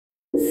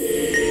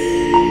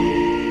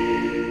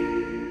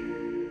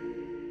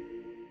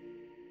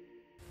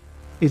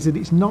is that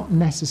it's not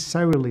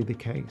necessarily the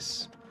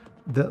case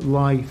that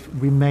life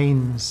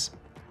remains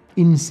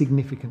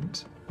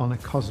insignificant on a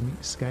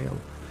cosmic scale.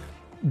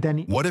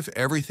 What if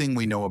everything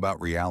we know about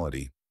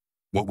reality,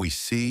 what we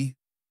see,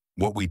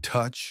 what we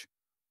touch,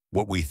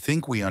 what we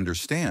think we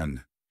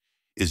understand,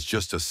 is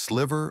just a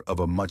sliver of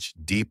a much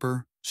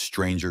deeper,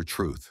 stranger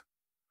truth?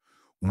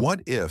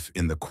 What if,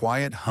 in the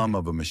quiet hum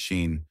of a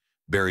machine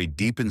buried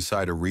deep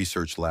inside a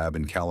research lab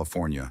in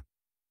California,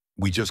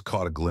 we just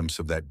caught a glimpse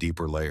of that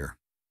deeper layer?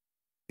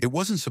 It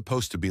wasn't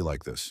supposed to be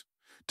like this.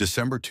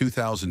 December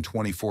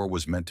 2024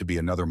 was meant to be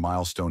another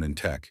milestone in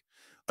tech,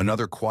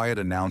 another quiet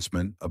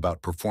announcement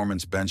about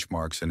performance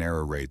benchmarks and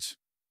error rates.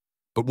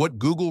 But what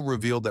Google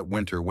revealed that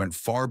winter went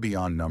far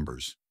beyond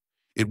numbers.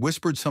 It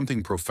whispered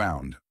something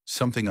profound,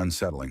 something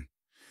unsettling.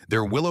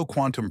 Their Willow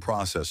quantum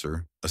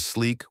processor, a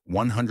sleek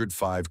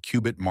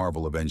 105-qubit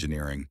marvel of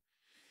engineering,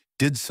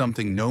 did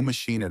something no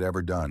machine had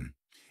ever done.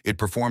 It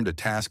performed a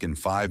task in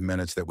 5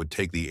 minutes that would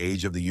take the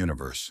age of the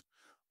universe,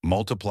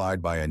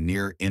 multiplied by a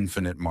near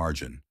infinite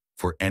margin,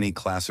 for any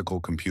classical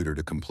computer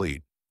to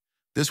complete.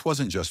 This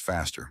wasn't just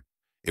faster.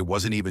 It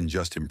wasn't even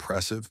just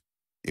impressive.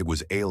 It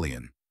was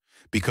alien.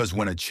 Because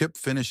when a chip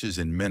finishes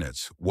in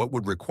minutes, what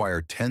would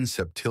require 10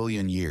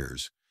 septillion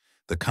years,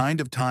 the kind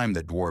of time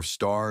that dwarfs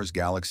stars,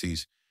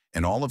 galaxies,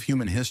 and all of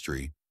human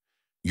history,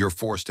 you're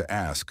forced to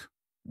ask,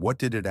 what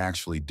did it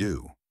actually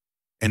do?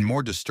 And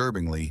more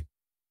disturbingly,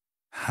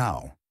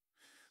 how?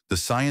 The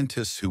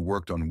scientists who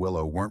worked on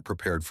Willow weren't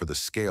prepared for the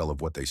scale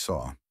of what they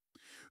saw.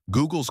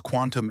 Google's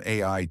quantum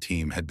AI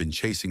team had been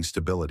chasing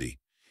stability,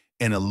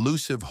 an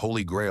elusive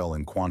holy grail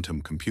in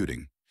quantum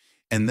computing.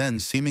 And then,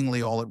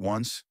 seemingly all at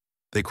once,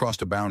 they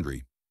crossed a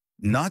boundary.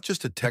 Not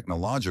just a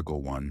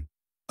technological one,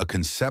 a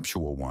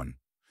conceptual one.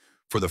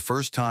 For the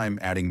first time,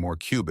 adding more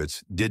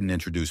qubits didn't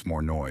introduce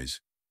more noise.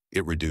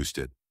 It reduced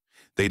it.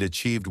 They'd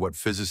achieved what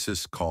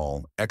physicists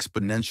call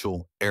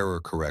exponential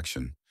error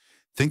correction.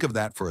 Think of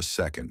that for a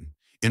second.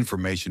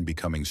 Information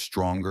becoming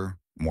stronger,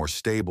 more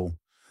stable,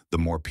 the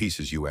more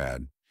pieces you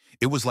add.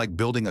 It was like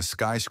building a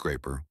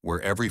skyscraper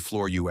where every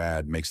floor you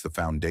add makes the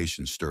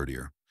foundation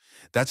sturdier.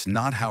 That's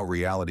not how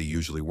reality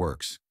usually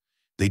works.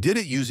 They did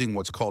it using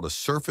what's called a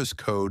surface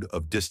code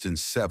of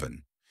distance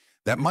 7.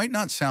 That might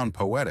not sound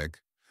poetic,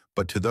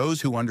 but to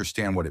those who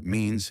understand what it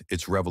means,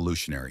 it's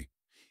revolutionary.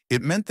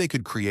 It meant they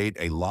could create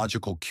a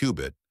logical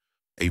qubit,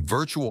 a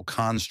virtual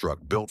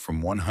construct built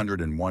from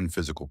 101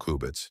 physical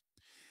qubits,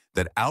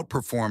 that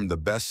outperformed the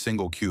best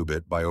single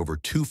qubit by over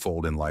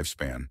twofold in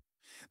lifespan.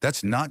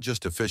 That's not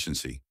just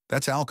efficiency,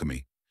 that's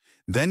alchemy.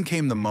 Then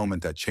came the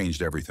moment that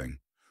changed everything.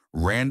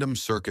 Random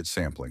circuit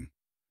sampling.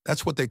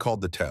 That's what they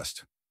called the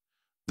test.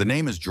 The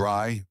name is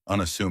dry,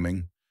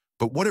 unassuming,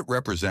 but what it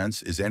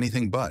represents is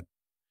anything but.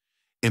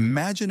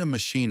 Imagine a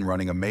machine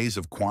running a maze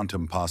of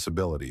quantum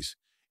possibilities,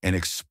 an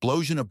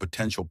explosion of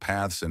potential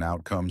paths and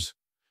outcomes,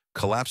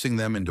 collapsing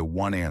them into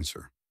one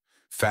answer,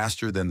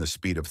 faster than the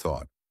speed of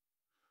thought.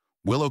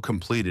 Willow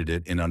completed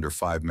it in under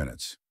 5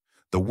 minutes.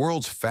 The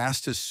world's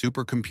fastest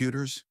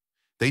supercomputers,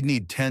 they'd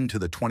need 10 to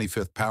the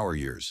 25th power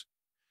years.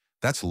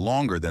 That's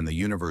longer than the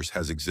universe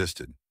has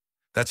existed.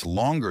 That's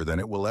longer than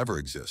it will ever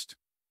exist.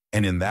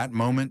 And in that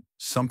moment,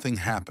 something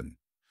happened.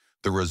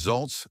 The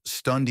results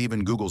stunned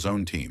even Google's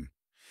own team.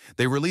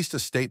 They released a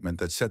statement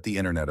that set the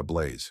internet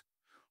ablaze.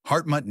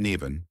 Hartmut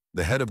Neven,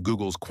 the head of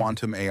Google's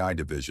quantum AI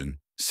division,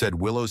 said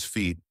Willow's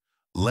feat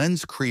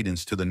lends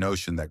credence to the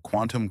notion that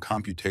quantum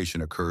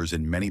computation occurs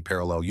in many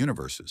parallel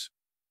universes.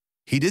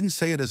 He didn't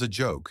say it as a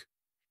joke.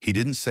 He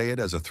didn't say it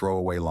as a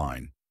throwaway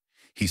line.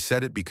 He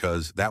said it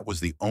because that was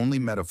the only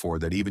metaphor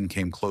that even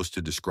came close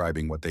to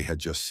describing what they had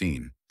just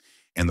seen.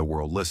 And the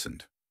world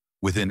listened.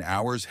 Within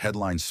hours,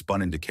 headlines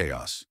spun into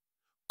chaos.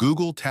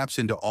 Google taps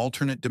into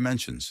alternate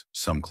dimensions,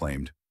 some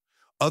claimed.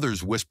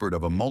 Others whispered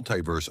of a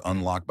multiverse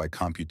unlocked by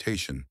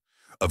computation,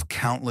 of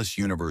countless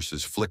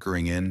universes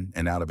flickering in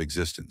and out of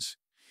existence,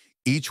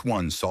 each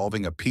one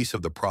solving a piece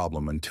of the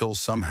problem until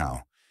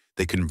somehow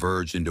they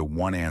converged into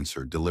one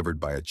answer delivered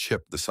by a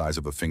chip the size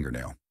of a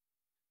fingernail.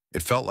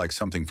 It felt like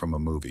something from a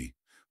movie,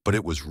 but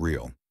it was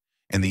real,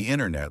 and the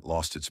internet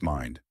lost its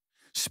mind.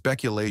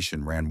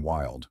 Speculation ran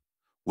wild.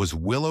 Was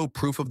Willow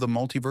proof of the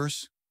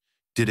multiverse?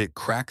 Did it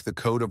crack the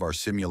code of our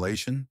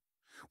simulation?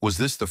 Was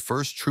this the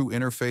first true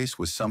interface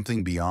with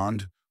something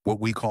beyond what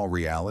we call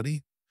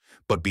reality?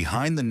 But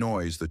behind the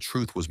noise, the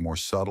truth was more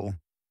subtle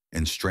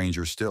and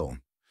stranger still.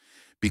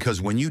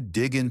 Because when you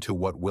dig into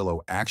what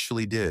Willow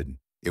actually did,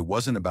 it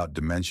wasn't about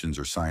dimensions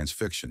or science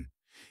fiction.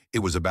 It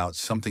was about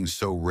something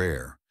so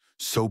rare,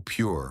 so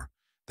pure,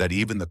 that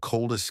even the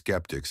coldest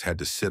skeptics had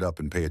to sit up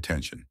and pay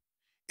attention.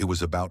 It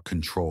was about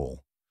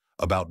control,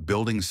 about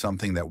building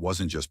something that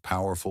wasn't just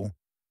powerful,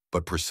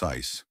 but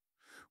precise.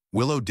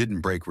 Willow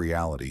didn't break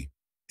reality.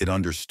 It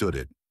understood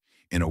it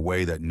in a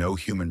way that no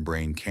human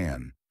brain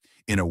can,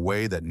 in a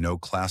way that no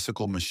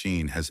classical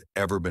machine has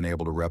ever been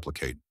able to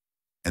replicate.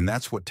 And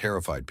that's what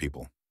terrified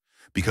people.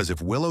 Because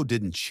if Willow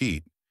didn't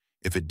cheat,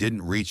 if it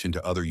didn't reach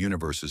into other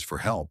universes for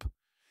help,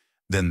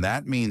 then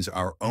that means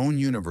our own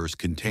universe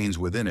contains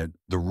within it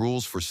the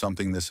rules for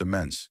something this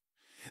immense.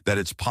 that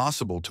it's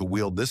possible to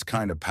wield this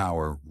kind of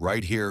power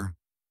right here,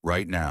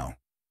 right now.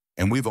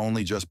 And we've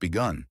only just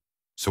begun.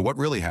 So what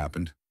really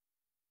happened?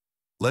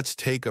 Let's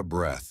take a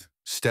breath,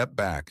 step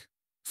back,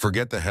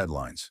 forget the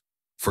headlines,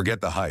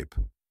 forget the hype.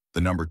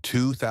 The number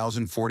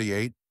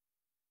 2048,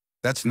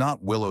 that's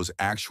not Willow's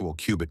actual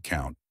qubit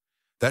count.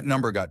 That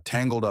number got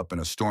tangled up in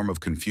a storm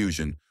of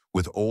confusion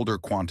with older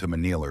quantum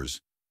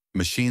annealers,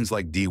 machines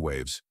like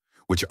D-waves,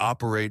 which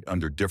operate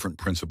under different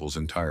principles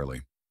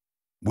entirely.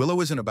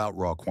 Willow isn't about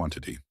raw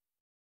quantity.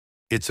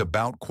 It's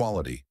about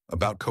quality,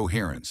 about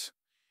coherence.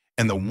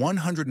 And the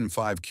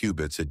 105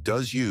 qubits it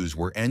does use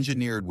were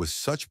engineered with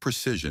such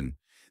precision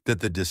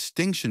that the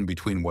distinction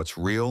between what's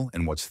real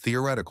and what's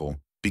theoretical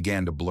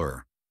began to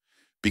blur.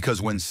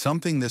 Because when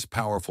something this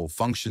powerful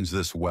functions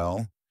this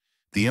well,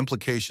 the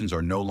implications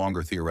are no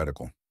longer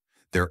theoretical.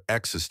 They're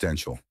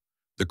existential.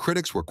 The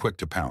critics were quick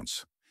to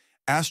pounce.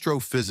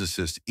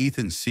 Astrophysicist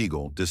Ethan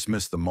Siegel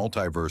dismissed the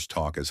multiverse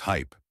talk as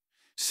hype.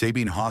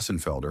 Sabine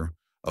Hossenfelder,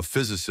 a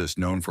physicist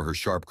known for her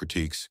sharp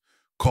critiques,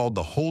 called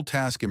the whole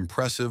task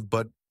impressive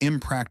but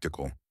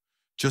impractical,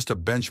 just a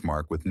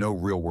benchmark with no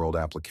real-world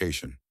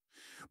application.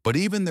 But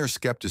even their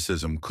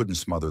skepticism couldn't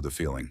smother the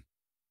feeling.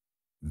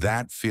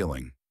 That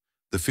feeling,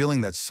 the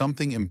feeling that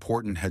something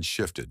important had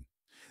shifted,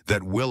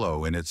 that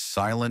Willow, in its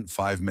silent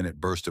 5-minute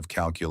burst of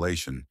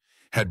calculation,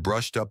 had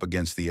brushed up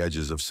against the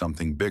edges of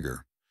something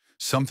bigger,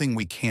 something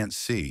we can't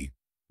see,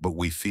 but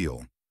we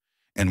feel.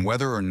 And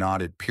whether or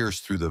not it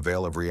pierced through the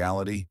veil of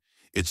reality,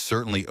 it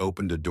certainly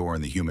opened a door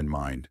in the human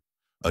mind,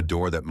 a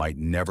door that might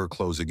never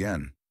close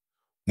again.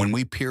 When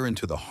we peer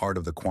into the heart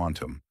of the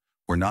quantum,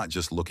 we're not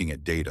just looking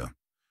at data,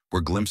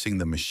 we're glimpsing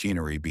the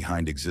machinery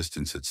behind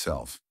existence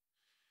itself.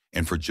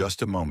 And for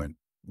just a moment,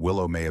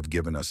 Willow may have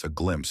given us a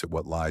glimpse at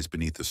what lies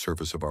beneath the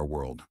surface of our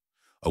world,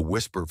 a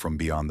whisper from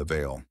beyond the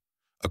veil,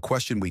 a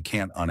question we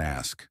can't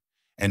unask,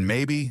 and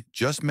maybe,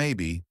 just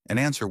maybe, an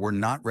answer we're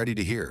not ready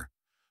to hear.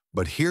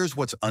 But here's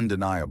what's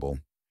undeniable.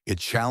 It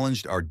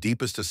challenged our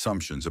deepest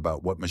assumptions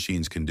about what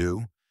machines can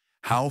do,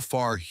 how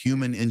far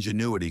human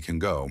ingenuity can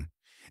go,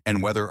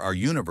 and whether our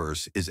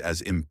universe is as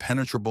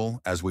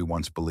impenetrable as we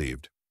once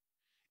believed.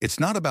 It's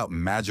not about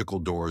magical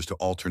doors to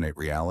alternate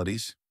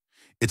realities.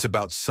 It's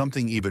about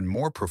something even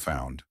more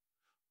profound,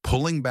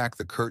 pulling back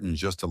the curtain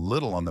just a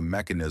little on the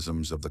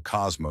mechanisms of the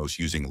cosmos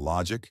using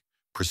logic,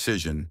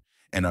 precision,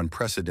 and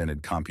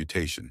unprecedented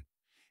computation.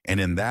 And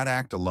in that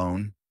act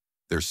alone,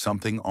 there's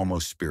something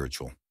almost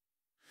spiritual.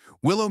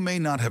 Willow may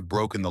not have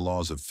broken the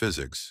laws of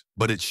physics,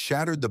 but it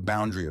shattered the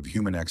boundary of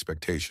human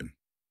expectation.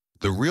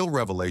 The real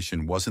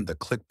revelation wasn't the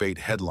clickbait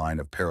headline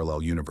of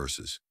parallel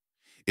universes.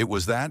 It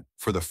was that,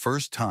 for the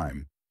first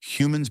time,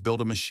 humans built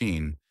a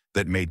machine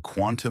that made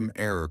quantum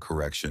error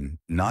correction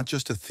not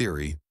just a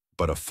theory,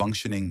 but a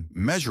functioning,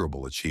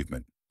 measurable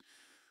achievement.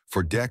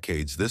 For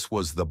decades, this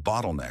was the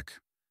bottleneck,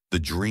 the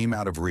dream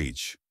out of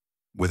reach.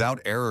 Without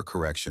error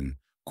correction,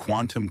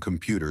 quantum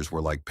computers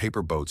were like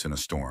paper boats in a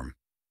storm.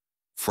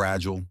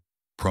 Fragile,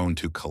 prone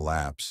to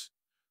collapse,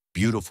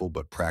 beautiful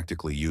but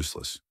practically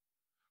useless.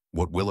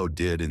 What Willow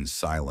did in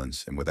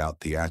silence and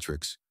without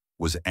theatrics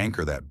was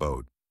anchor that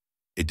boat.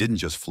 It didn't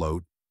just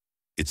float,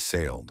 it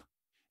sailed.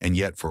 And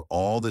yet, for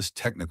all this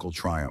technical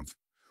triumph,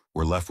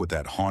 we're left with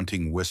that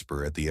haunting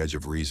whisper at the edge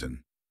of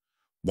reason.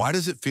 Why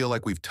does it feel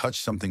like we've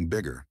touched something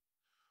bigger?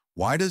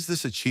 Why does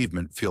this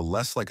achievement feel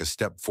less like a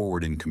step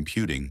forward in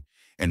computing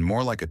and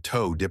more like a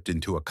toe dipped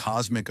into a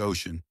cosmic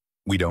ocean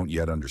we don't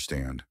yet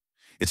understand?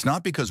 It's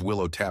not because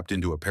Willow tapped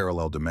into a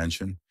parallel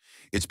dimension.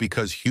 It's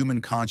because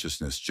human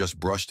consciousness just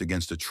brushed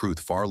against a truth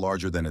far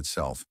larger than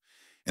itself.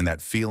 And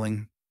that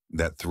feeling,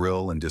 that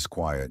thrill and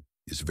disquiet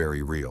is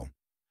very real.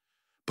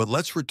 But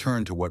let's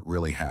return to what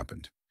really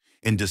happened.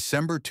 In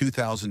December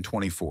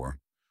 2024,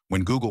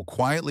 when Google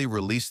quietly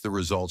released the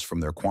results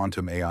from their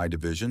quantum AI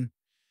division,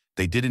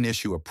 they didn't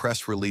issue a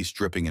press release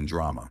dripping in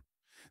drama.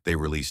 They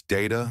released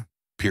data,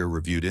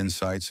 peer-reviewed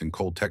insights, and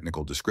cold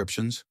technical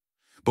descriptions.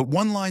 But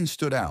one line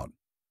stood out,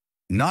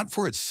 not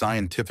for its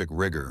scientific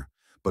rigor,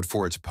 but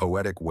for its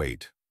poetic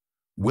weight.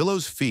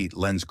 Willow's feat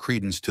lends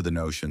credence to the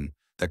notion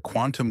that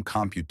quantum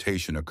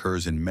computation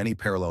occurs in many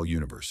parallel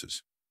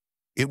universes.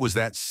 It was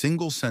that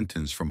single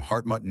sentence from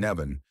Hartmut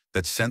Neven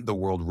that sent the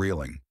world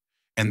reeling.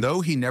 And though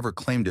he never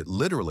claimed it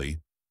literally,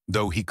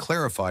 though he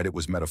clarified it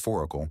was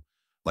metaphorical,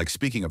 like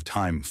speaking of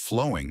time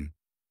flowing,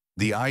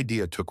 the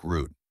idea took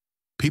root.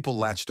 People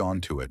latched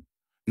onto it,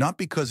 not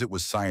because it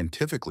was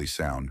scientifically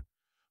sound,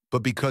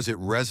 but because it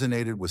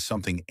resonated with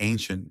something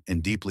ancient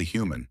and deeply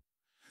human,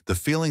 the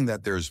feeling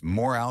that there's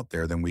more out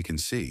there than we can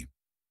see.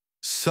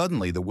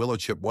 Suddenly, the Willow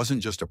chip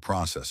wasn't just a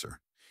processor.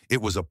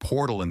 It was a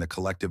portal in the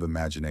collective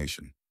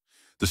imagination.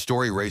 The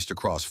story raced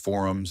across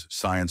forums,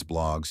 science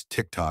blogs,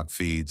 TikTok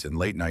feeds, and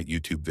late-night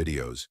YouTube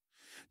videos,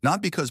 not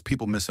because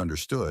people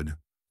misunderstood,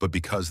 but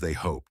because they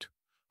hoped.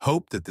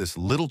 Hoped that this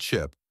little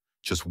chip,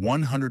 just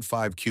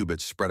 105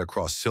 qubits spread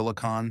across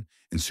silicon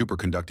and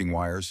superconducting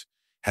wires,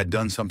 had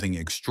done something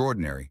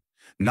extraordinary,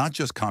 not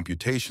just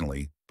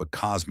computationally, but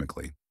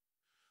cosmically.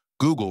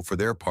 Google, for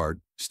their part,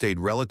 stayed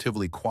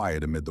relatively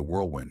quiet amid the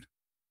whirlwind.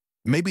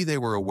 Maybe they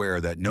were aware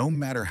that no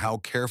matter how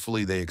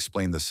carefully they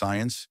explained the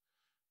science,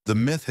 the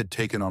myth had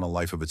taken on a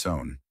life of its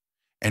own.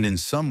 And in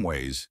some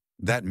ways,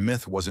 that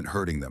myth wasn't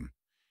hurting them.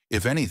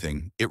 If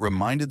anything, it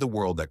reminded the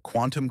world that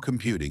quantum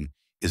computing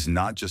is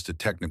not just a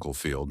technical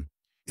field,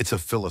 it's a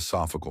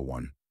philosophical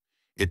one.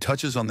 It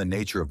touches on the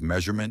nature of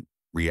measurement,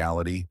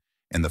 reality,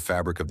 and the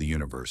fabric of the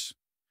universe.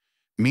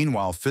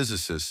 Meanwhile,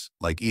 physicists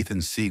like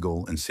Ethan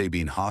Siegel and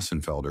Sabine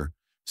Hassenfelder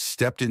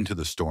stepped into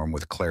the storm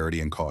with clarity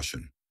and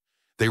caution.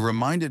 They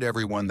reminded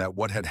everyone that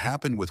what had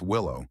happened with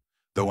Willow,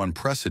 though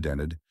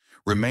unprecedented,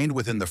 remained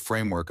within the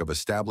framework of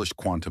established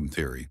quantum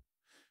theory.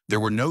 There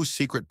were no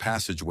secret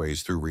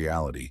passageways through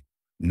reality.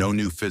 No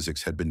new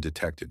physics had been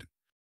detected.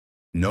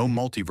 No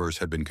multiverse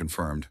had been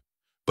confirmed.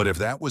 But if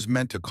that was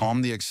meant to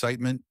calm the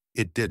excitement,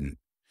 it didn't.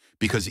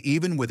 Because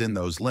even within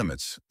those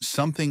limits,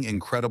 something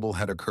incredible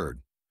had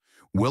occurred.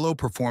 Willow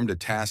performed a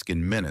task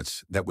in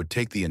minutes that would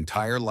take the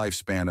entire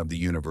lifespan of the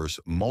universe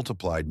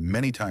multiplied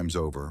many times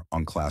over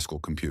on classical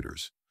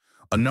computers.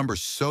 A number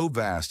so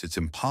vast it's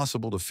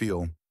impossible to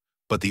feel,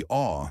 but the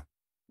awe,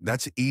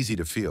 that's easy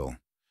to feel,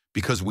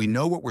 because we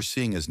know what we're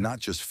seeing is not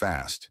just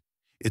fast,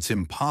 it's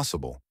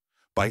impossible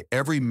by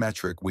every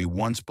metric we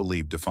once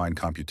believed defined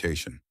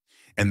computation.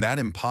 And that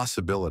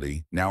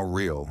impossibility, now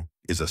real,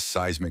 is a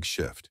seismic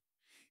shift.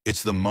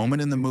 It's the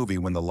moment in the movie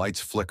when the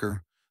lights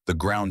flicker, the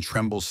ground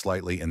trembles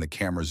slightly, and the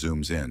camera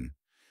zooms in.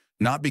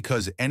 Not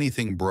because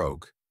anything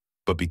broke,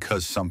 but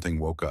because something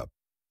woke up.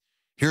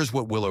 Here's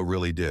what Willow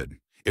really did.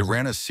 It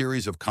ran a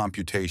series of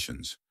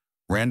computations,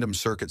 random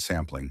circuit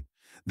sampling,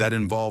 that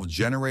involved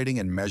generating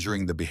and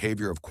measuring the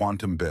behavior of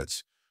quantum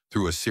bits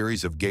through a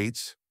series of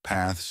gates,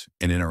 paths,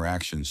 and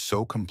interactions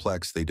so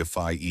complex they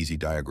defy easy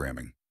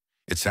diagramming.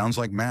 It sounds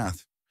like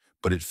math,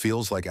 but it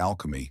feels like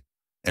alchemy.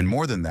 And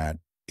more than that,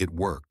 it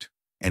worked.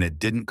 And it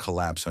didn't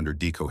collapse under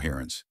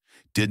decoherence,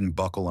 didn't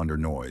buckle under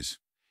noise.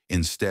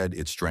 Instead,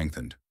 it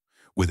strengthened.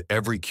 With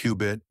every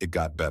qubit, it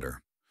got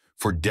better.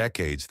 For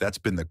decades, that's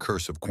been the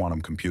curse of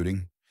quantum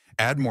computing.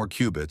 Add more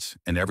qubits,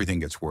 and everything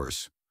gets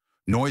worse.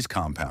 Noise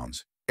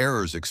compounds,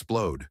 errors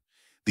explode.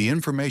 The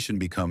information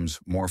becomes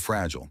more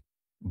fragile.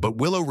 But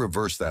Willow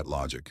reversed that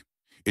logic.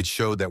 It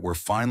showed that we're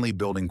finally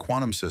building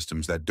quantum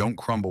systems that don't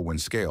crumble when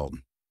scaled.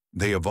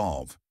 They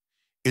evolve.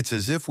 It's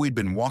as if we'd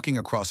been walking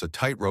across a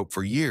tightrope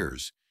for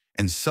years,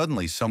 and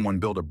suddenly someone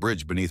built a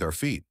bridge beneath our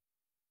feet.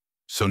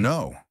 So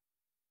no,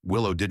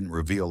 Willow didn't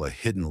reveal a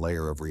hidden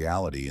layer of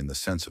reality in the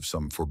sense of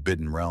some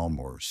forbidden realm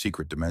or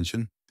secret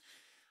dimension,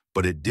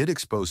 but it did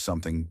expose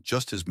something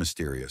just as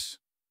mysterious: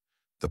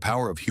 the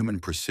power of human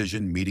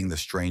precision meeting the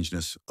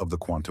strangeness of the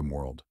quantum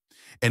world.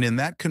 And in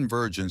that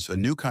convergence, a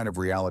new kind of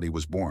reality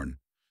was born,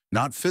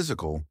 not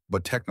physical,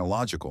 but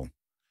technological,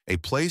 a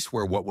place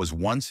where what was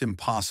once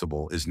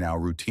impossible is now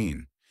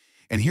routine.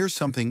 And here's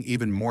something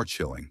even more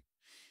chilling.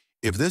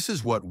 If this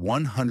is what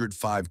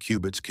 105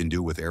 qubits can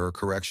do with error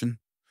correction,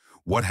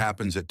 what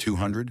happens at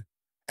 200,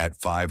 at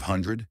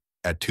 500,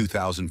 at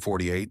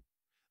 2048?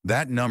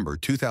 That number,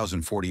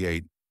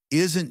 2048,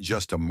 isn't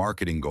just a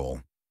marketing goal.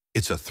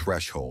 It's a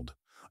threshold,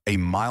 a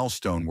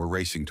milestone we're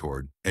racing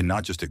toward, and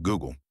not just at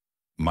Google.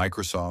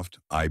 Microsoft,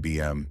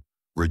 IBM,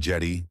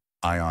 Rigetti,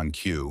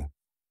 IonQ,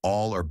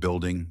 all are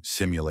building,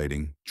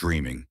 simulating,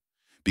 dreaming.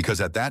 Because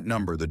at that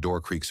number, the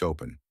door creaks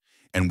open,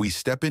 and we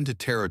step into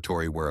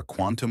territory where a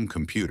quantum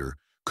computer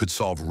could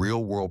solve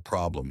real-world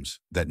problems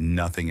that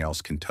nothing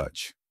else can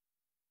touch.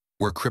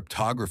 Where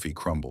cryptography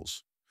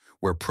crumbles,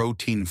 where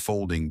protein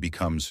folding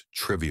becomes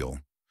trivial,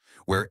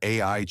 where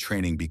AI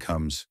training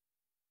becomes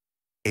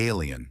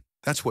alien.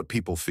 That's what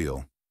people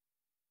feel,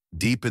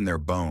 deep in their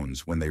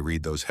bones when they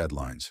read those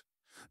headlines.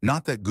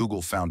 Not that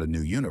Google found a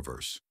new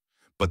universe,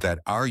 but that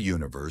our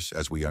universe,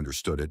 as we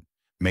understood it,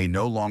 may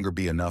no longer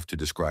be enough to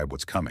describe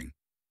what's coming.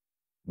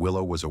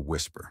 Willow was a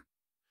whisper.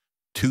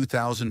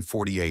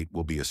 2048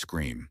 will be a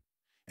scream.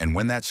 And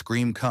when that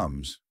scream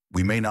comes,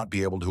 we may not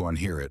be able to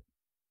unhear it.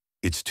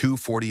 It's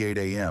 2:48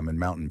 a.m. in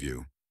Mountain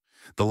View.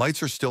 The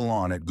lights are still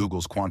on at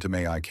Google's Quantum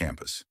AI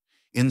campus.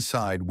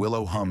 Inside,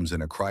 Willow hums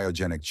in a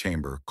cryogenic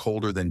chamber,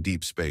 colder than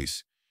deep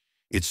space,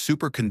 its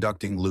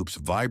superconducting loops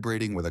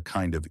vibrating with a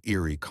kind of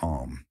eerie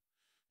calm.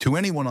 To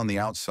anyone on the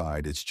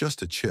outside, it's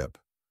just a chip,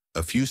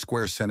 a few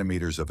square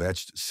centimeters of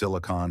etched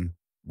silicon,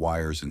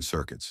 wires, and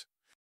circuits.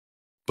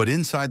 But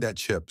inside that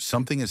chip,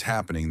 something is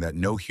happening that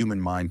no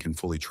human mind can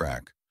fully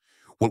track.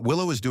 What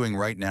Willow is doing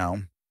right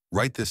now,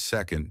 right this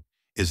second,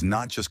 is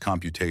not just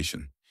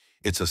computation.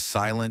 It's a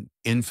silent,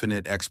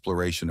 infinite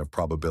exploration of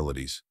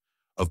probabilities,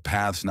 of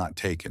paths not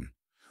taken,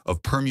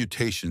 of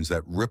permutations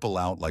that ripple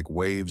out like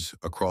waves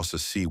across a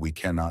sea we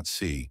cannot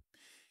see.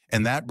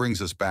 And that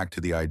brings us back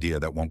to the idea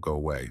that won't go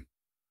away.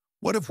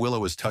 What if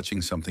Willow is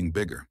touching something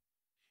bigger?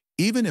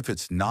 Even if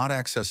it's not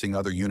accessing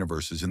other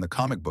universes in the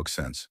comic book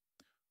sense,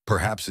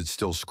 perhaps it's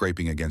still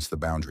scraping against the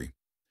boundary.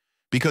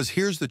 Because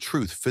here's the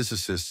truth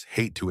physicists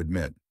hate to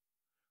admit.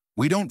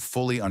 We don't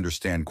fully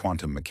understand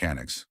quantum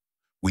mechanics.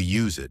 We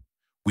use it,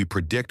 we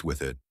predict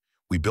with it,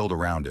 we build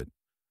around it.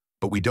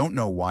 But we don't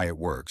know why it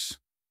works.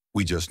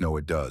 We just know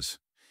it does.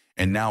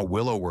 And now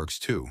Willow works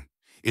too.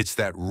 It's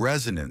that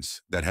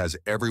resonance that has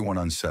everyone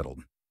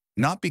unsettled.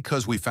 Not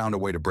because we found a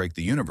way to break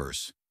the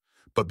universe,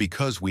 but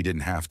because we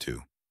didn't have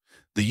to.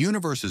 The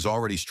universe is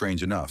already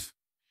strange enough,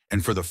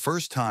 and for the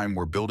first time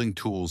we're building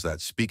tools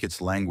that speak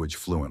its language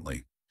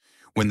fluently.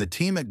 When the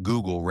team at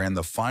Google ran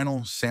the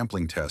final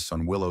sampling tests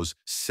on Willow's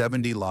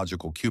 70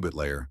 logical qubit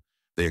layer,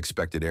 they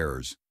expected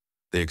errors.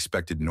 They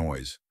expected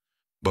noise.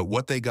 But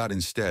what they got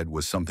instead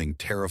was something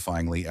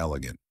terrifyingly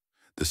elegant.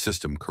 The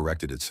system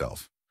corrected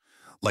itself.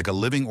 Like a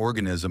living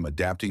organism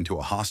adapting to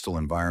a hostile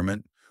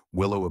environment,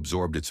 Willow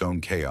absorbed its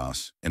own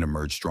chaos and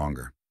emerged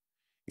stronger.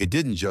 It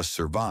didn't just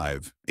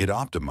survive, it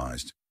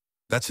optimized.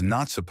 That's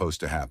not supposed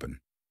to happen,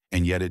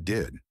 and yet it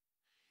did.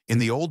 In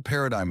the old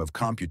paradigm of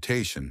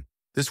computation,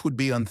 this would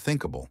be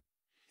unthinkable.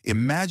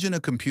 Imagine a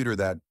computer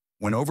that,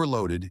 when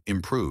overloaded,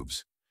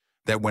 improves,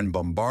 that when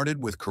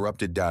bombarded with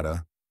corrupted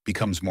data,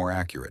 becomes more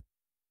accurate.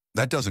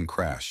 That doesn't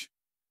crash,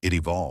 it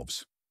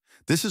evolves.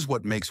 This is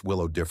what makes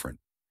Willow different.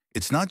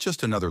 It's not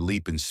just another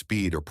leap in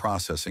speed or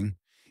processing,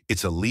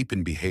 it's a leap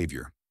in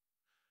behavior.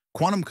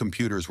 Quantum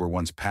computers were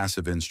once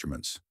passive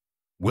instruments.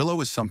 Willow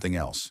is something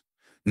else,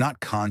 not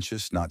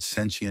conscious, not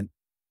sentient,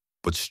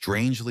 but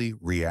strangely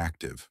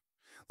reactive,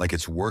 like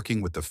it's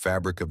working with the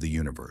fabric of the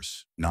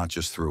universe, not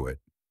just through it.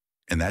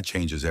 And that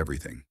changes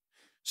everything.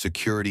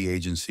 Security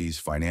agencies,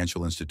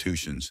 financial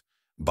institutions,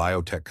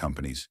 biotech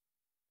companies,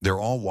 they're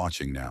all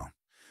watching now.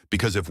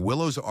 Because if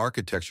Willow's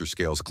architecture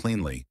scales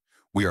cleanly,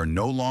 we are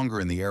no longer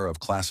in the era of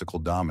classical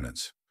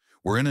dominance.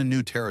 We're in a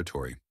new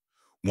territory,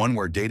 one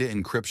where data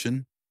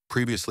encryption,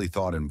 previously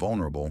thought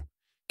invulnerable,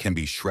 can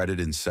be shredded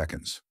in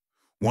seconds.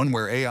 One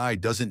where AI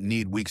doesn't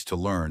need weeks to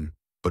learn,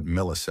 but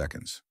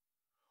milliseconds.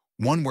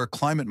 One where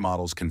climate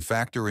models can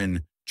factor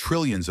in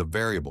trillions of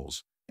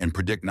variables and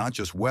predict not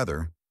just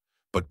weather,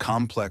 but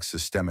complex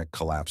systemic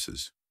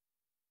collapses.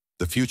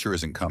 The future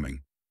isn't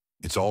coming.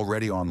 It's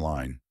already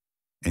online.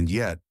 And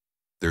yet,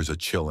 there's a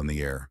chill in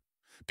the air.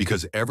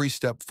 Because every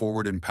step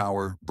forward in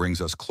power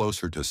brings us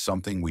closer to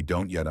something we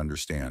don't yet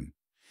understand.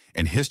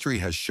 And history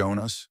has shown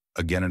us,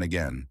 again and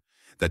again,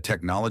 that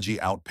technology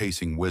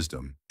outpacing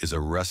wisdom is a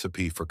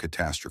recipe for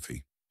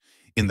catastrophe.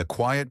 In the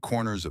quiet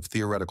corners of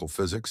theoretical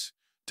physics,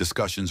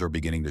 discussions are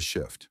beginning to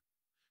shift.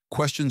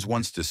 Questions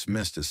once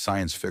dismissed as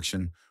science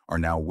fiction are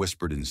now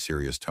whispered in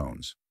serious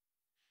tones.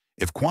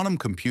 If quantum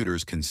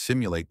computers can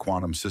simulate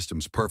quantum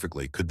systems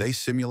perfectly, could they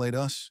simulate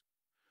us?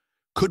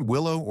 Could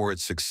Willow or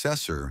its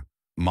successor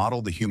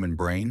model the human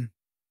brain,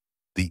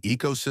 the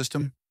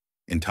ecosystem,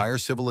 entire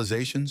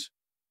civilizations?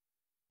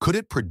 Could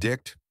it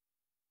predict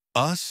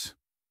us?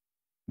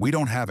 We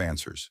don't have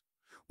answers.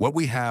 What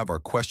we have are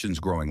questions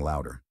growing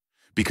louder.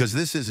 Because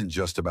this isn't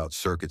just about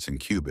circuits and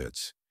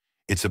qubits.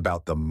 It's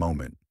about the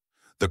moment,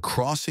 the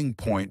crossing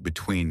point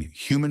between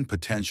human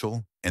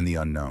potential and the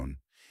unknown.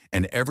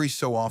 And every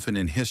so often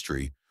in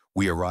history,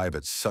 we arrive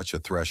at such a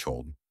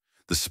threshold.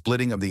 The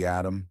splitting of the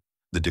atom,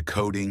 the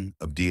decoding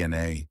of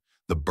DNA,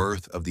 the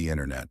birth of the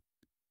internet.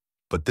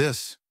 But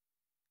this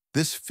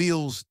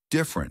feels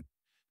different.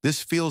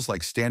 This feels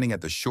like standing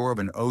at the shore of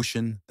an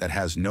ocean that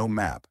has no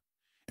map.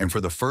 And for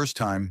the first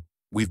time,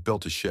 we've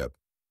built a ship.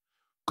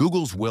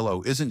 Google's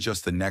Willow isn't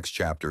just the next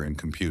chapter in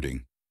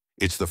computing.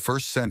 It's the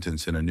first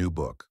sentence in a new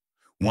book,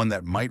 one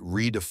that might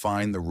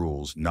redefine the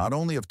rules not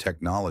only of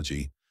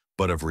technology,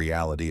 but of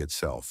reality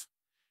itself.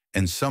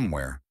 And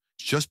somewhere,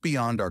 just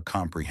beyond our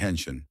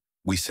comprehension,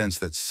 we sense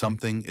that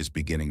something is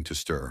beginning to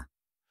stir.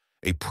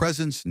 A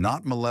presence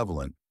not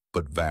malevolent,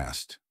 but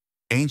vast,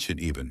 ancient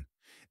even,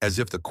 as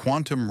if the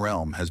quantum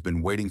realm has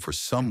been waiting for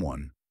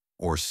someone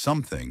or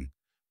something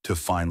to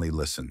finally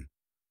listen,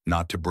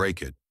 not to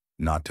break it,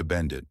 not to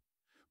bend it,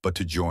 but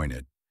to join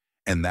it.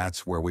 And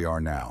that's where we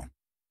are now,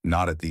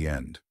 not at the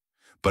end,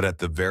 but at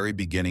the very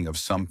beginning of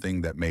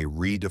something that may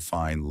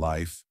redefine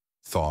life,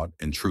 thought,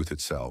 and truth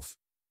itself.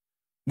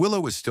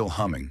 Willow is still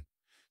humming,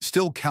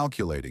 still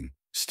calculating,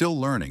 still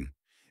learning,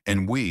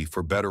 and we,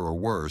 for better or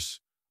worse,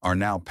 are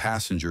now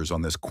passengers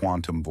on this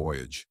quantum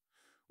voyage.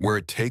 Where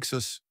it takes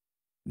us,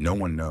 no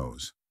one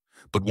knows.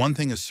 But one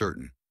thing is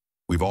certain,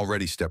 we've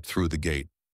already stepped through the gate.